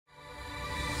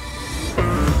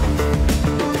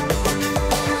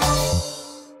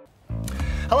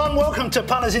everyone, welcome to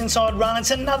Punters Inside Run.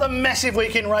 It's another massive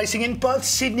week in racing in both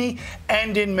Sydney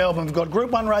and in Melbourne. We've got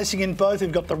Group 1 racing in both.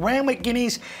 We've got the Randwick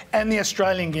Guineas and the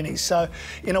Australian Guineas. So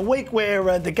in a week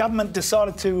where the government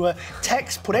decided to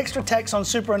put extra tax on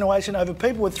superannuation over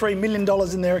people with $3 million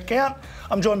in their account,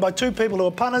 I'm joined by two people who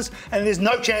are punters, and there's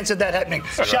no chance of that happening.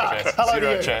 Shark, hello to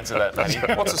you. Zero chance of that, buddy.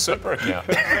 What's a super account?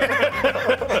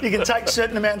 You can take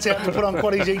certain amounts out to put on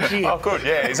quaddies each year. Oh, good,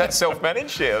 yeah. Is that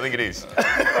self-managed? Yeah, I think it is.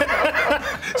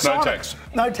 Simon, No tax.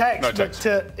 No tax. No tax.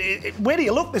 But where do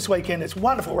you look this weekend? It's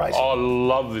wonderful racing. I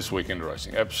love this weekend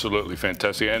racing. Absolutely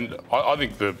fantastic. And I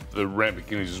think the Randwick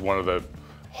Guineas is one of the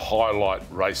highlight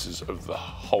races of the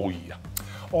whole year.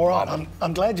 All right,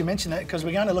 I'm glad you mentioned that because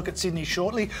we're going to look at Sydney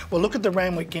shortly. We'll look at the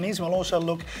Randwick Guineas and we'll also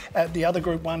look at the other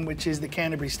Group 1, which is the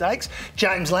Canterbury Stakes.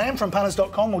 James Lamb from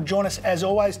Punters.com will join us as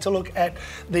always to look at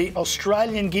the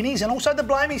Australian Guineas and also the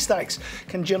Blamey Stakes.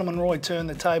 Can Gentleman Roy turn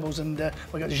the tables? And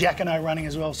we've got Jacquinot running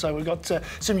as well, so we've got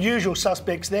some usual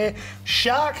suspects there.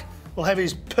 Shark will have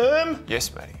his perm.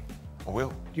 Yes, matey. I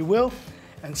will. You will.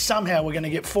 And somehow we're going to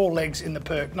get 4 legs in the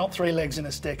perk, not 3 legs in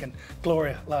a stick. And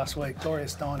Gloria last week, Gloria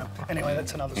Steinem. Anyway,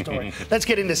 that's another story. Let's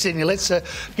get into Sydney. Let's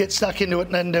get stuck into it.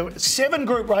 And 7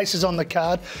 group races on the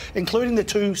card, including the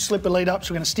 2 slipper lead-ups.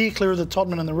 We're going to steer clear of the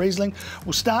Todman and the Riesling.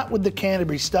 We'll start with the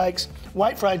Canterbury Stakes.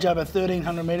 Weight for age over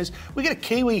 1,300 metres. We get a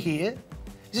Kiwi here.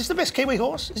 Is this the best Kiwi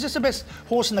horse? Is this the best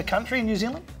horse in the country in New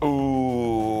Zealand?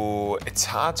 Ooh, it's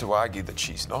hard to argue that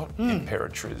she's not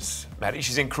Imperatriz, Matty.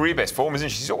 She's in career best form, isn't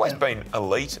she? She's always been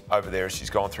elite over there as she's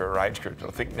gone through her age group.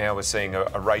 I think now we're seeing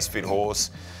a race-fit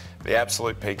horse, the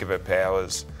absolute peak of her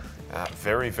powers.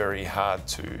 Very, very hard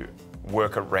to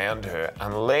work around her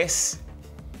unless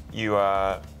you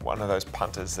are one of those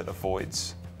punters that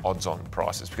avoids odds-on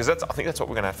prices, because I think that's what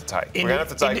we're going to have to take. We're going to have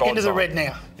to take odds into the red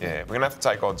now. Yeah, we're going to have to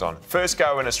take odds on. First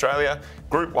go in Australia,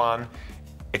 Group 1.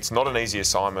 It's not an easy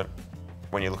assignment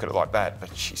when you look at it like that,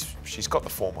 but she's got the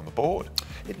form on the board.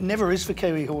 It never is for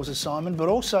Kiwi horses, Simon, but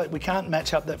also we can't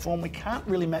match up that form. We can't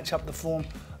really match up the form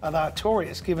of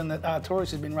Artorias, given that Artorias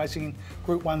has been racing in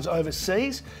Group 1s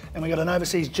overseas, and we've got an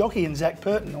overseas jockey in Zach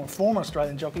Purton, or a former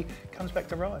Australian jockey, comes back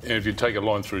to ride. And if you take a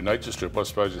line through Nature Strip, I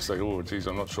suppose you say, oh, geez,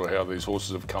 I'm not sure how these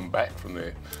horses have come back from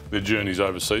their journeys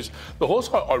overseas. The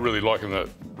horse I really like in the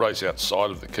race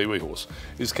outside of the Kiwi horse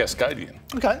is Cascadian.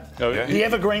 Okay. The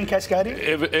Evergreen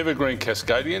Cascadian? Evergreen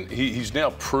Cascadian. He's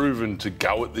now proven to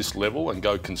go at this level and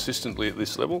go consistently at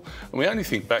this level. And we only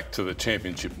think back to the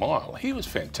Championship Mile. He was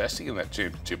fantastic in that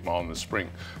Championship Mile in the spring.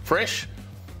 Fresh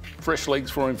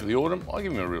legs for him for the autumn. I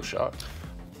give him a real shot.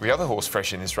 The other horse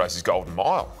fresh in this race is Golden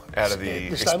Mile out of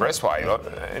the Expressway.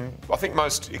 And I think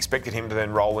most expected him to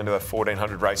then roll into the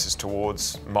 1,400 races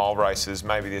towards mile races,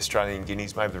 maybe the Australian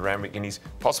Guineas, maybe the Randwick Guineas,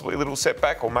 possibly a little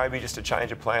setback, or maybe just a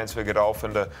change of plans for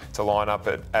Godolphin to line up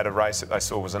at a race that they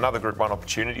saw was another Group 1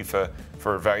 opportunity for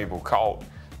a valuable colt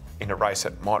in a race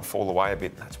that might fall away a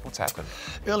bit. That's what's happened.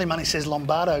 Early money says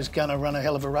Lombardo's going to run a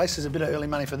hell of a race. There's a bit of early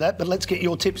money for that, but let's get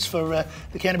your tips for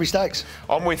the Canterbury Stakes.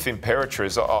 I'm with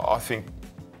Imperatriz. I think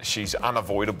she's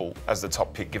unavoidable as the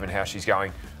top pick given how she's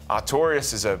going.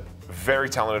 Artorias is a very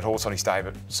talented horse on his day,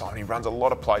 but Simon, he runs a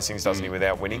lot of placings, doesn't he,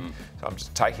 without winning. So I'm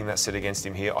just taking that set against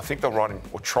him here. I think they'll ride him,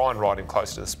 or try and ride him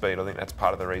close to the speed. I think that's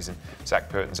part of the reason Zach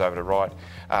Purton's over to ride.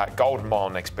 Golden Mile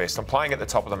next best. I'm playing at the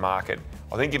top of the market.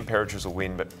 I think Imperatriz will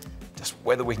win, but just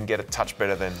whether we can get a touch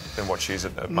better than what she's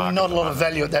at market. Not a lot of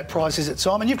value at that price, is it,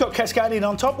 Simon? You've got Cascadian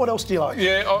on top. What else do you like?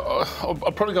 Yeah,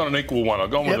 I've probably got an equal one.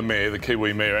 I've gone with the mare, the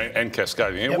Kiwi mare, and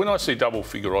Cascadian. When I see double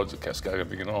figure odds at Cascadian, I'm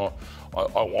thinking, I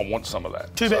want some of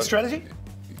that. Two-bet strategy?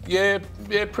 Yeah,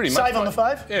 pretty much. Save on the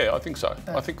 5? Yeah, I think so.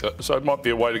 I think that. So it might be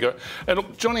a way to go. And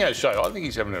look, Johnny O'Shea, I think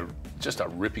he's having just a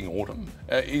ripping autumn.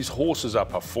 His horses are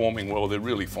performing well. They're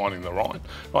really finding the ride.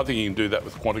 I think he can do that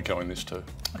with Quantico in this too.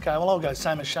 Okay, well, I'll go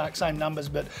same as Shark, same numbers,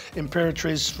 but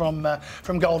Imperatriz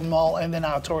from Golden Mile, and then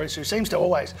Artorias, who seems to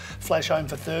always flash home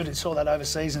for third. He saw that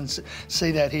overseas and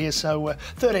see that here. So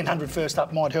 1,300 first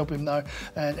up might help him though,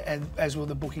 and as will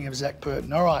the booking of Zach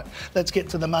Purton. All right, let's get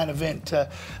to the main event.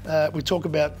 We talk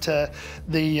about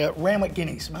the Randwick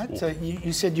Guineas, mate.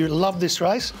 You said you love this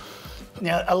race.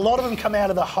 Now, a lot of them come out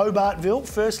of the Hobartville.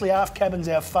 Firstly, Aft Cabin's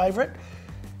our favourite.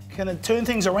 Can it turn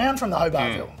things around from the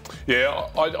Hobartville? Yeah,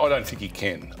 I don't think he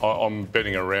can. I'm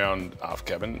betting around Aft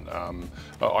Cabin.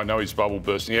 I know he's bubble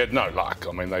bursting. He had no luck.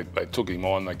 I mean, they took him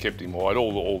on, they kept him wide,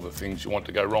 all the things you want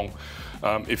to go wrong.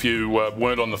 If you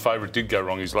weren't on the favourite, did go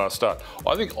wrong his last start.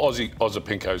 I think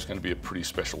Ozapinko is going to be a pretty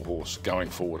special horse going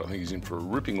forward. I think he's in for a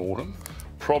ripping autumn.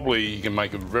 Probably you can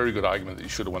make a very good argument that he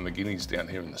should have won the Guineas down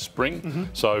here in the spring.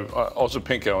 So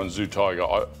Ozapinko and Zoo Tiger,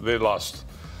 their last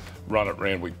run at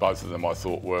Randwick, both of them I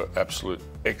thought were absolute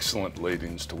excellent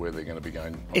lead-ins to where they're going to be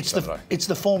going on Saturday. It's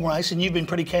the form race, and you've been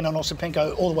pretty keen on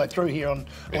Osipenko all the way through here on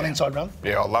Inside Run.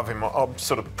 Yeah, I love him. I'm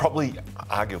sort of probably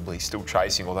arguably still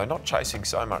chasing, although not chasing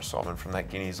so much, Simon, from that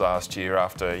Guineas last year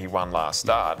after he won last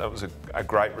start. It was a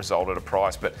great result at a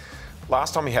price, but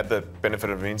last time he had the benefit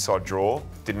of an inside draw,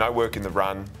 did no work in the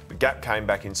run, the gap came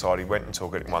back inside, he went and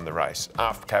took it and won the race.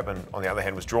 Aft Cabin, on the other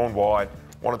hand, was drawn wide,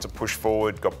 wanted to push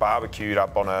forward, got barbecued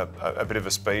up on a bit of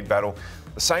a speed battle.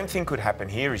 The same thing could happen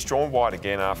here. He's drawn wide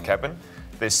again, Aft Cabin.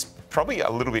 There's probably a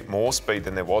little bit more speed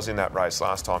than there was in that race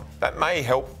last time. That may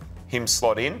help him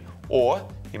slot in, or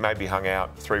he may be hung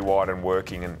out 3 wide and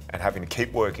working and having to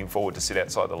keep working forward to sit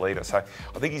outside the leader. So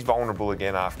I think he's vulnerable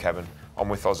again, Aft Cabin. I'm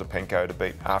with Osipenko to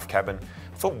beat Aft Cabin.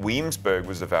 I thought Williamsburg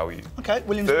was the value. Okay,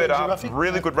 Williamsburg's third a up, roughie.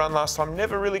 really good run last time.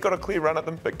 Never really got a clear run at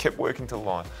them, but kept working to the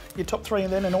line. Your top 3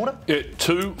 and then in order? Yeah,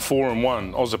 2, 4 and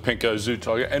 1, Osipenko, Zoo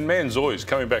Tiger, and Manzoi's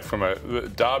coming back from a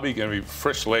derby, going to be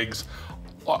fresh legs.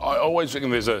 I always reckon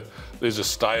there's a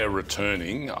stayer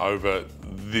returning over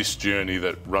this journey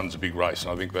that runs a big race,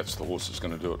 and I think that's the horse that's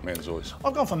going to do it, Manzoi's.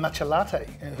 I've gone for Matcha Latte,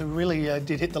 who really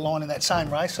did hit the line in that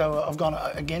same race, so I've gone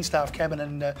against Aft Cabin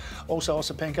and also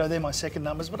Osipenko. They're my second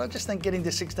numbers, but I just think getting to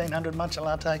 1600 Matcha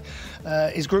Latte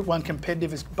is Group 1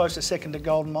 competitive, is boasts a second to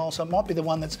Golden Mile, so it might be the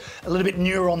one that's a little bit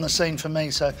newer on the scene for me,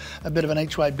 so a bit of an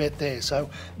each-way bet there. So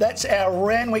that's our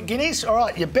Randwick Guineas. All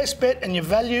right, your best bet and your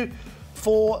value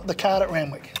for the card at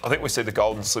Randwick. I think we see the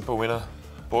Golden Slipper winner,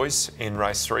 boys, in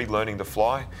race 3, Learning to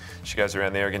Fly. She goes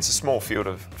around there against a small field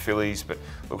of fillies, but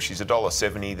look, she's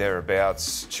 $1.70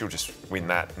 thereabouts. She'll just win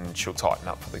that and she'll tighten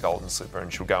up for the Golden Slipper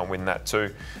and she'll go and win that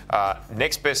too.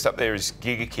 Next best up there is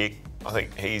Giga Kick. I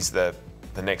think he's the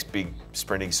next big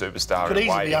sprinting superstar. Could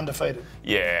easily be undefeated.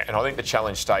 Yeah, and I think the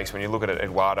Challenge Stakes, when you look at it,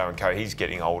 Eduardo and co, he's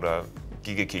getting older.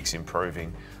 Giga Kick's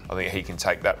improving. I think he can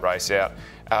take that race out.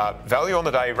 Value on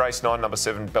the day, race 9, number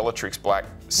 7, Bellatrix Black.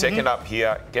 Second up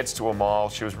here, gets to a mile.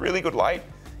 She was really good late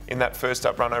in that first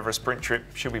up run over a sprint trip.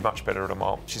 She'll be much better at a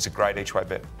mile. She's a great each-way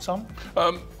bet. Some?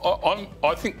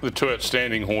 I think the 2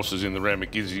 outstanding horses in the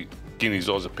Randwick Guineas,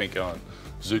 Osipenko and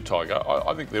Zoo Tiger,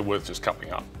 I think they're worth just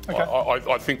cupping up. Okay.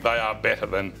 I think they are better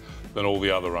than all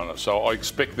the other runners. So I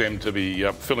expect them to be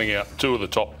filling out 2 of the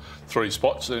top 3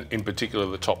 spots, in particular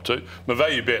the top 2. My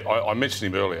value bet, I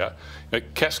mentioned him earlier,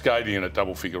 Cascadian at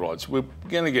double figure odds. We're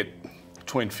going to get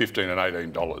between $15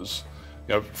 and $18.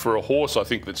 For a horse, I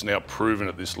think that's now proven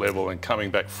at this level and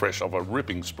coming back fresh off a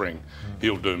ripping spring,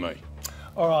 he'll do me.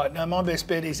 All right, now my best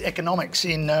bet is Economics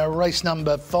in race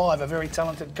number 5, a very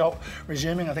talented colt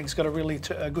resuming. I think it's got a really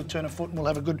good turn of foot and will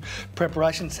have a good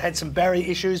preparation. It's had some barrier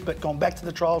issues, but gone back to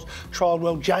the trials, trialled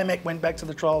well. J-Mac went back to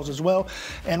the trials as well.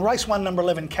 And race 1, number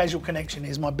 11, Casual Connection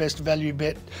is my best value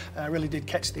bet. Really did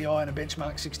catch the eye in a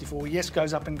benchmark 64. Yes,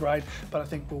 goes up in grade, but I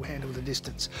think we'll handle the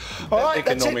distance. All right,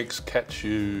 Economics catch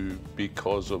you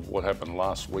because of what happened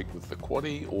last week with the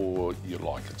quaddie, or you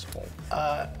like its form?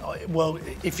 Well,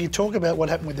 if you talk about what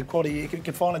happened with the quaddie, you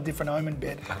can find a different omen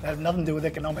bet. It has nothing to do with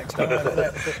economics. Don't know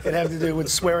that. It has to do with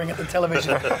swearing at the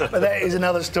television. But that is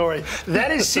another story. That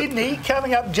is Sydney.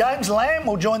 Coming up, James Lamb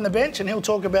will join the bench and he'll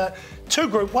talk about 2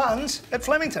 Group 1s at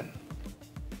Flemington.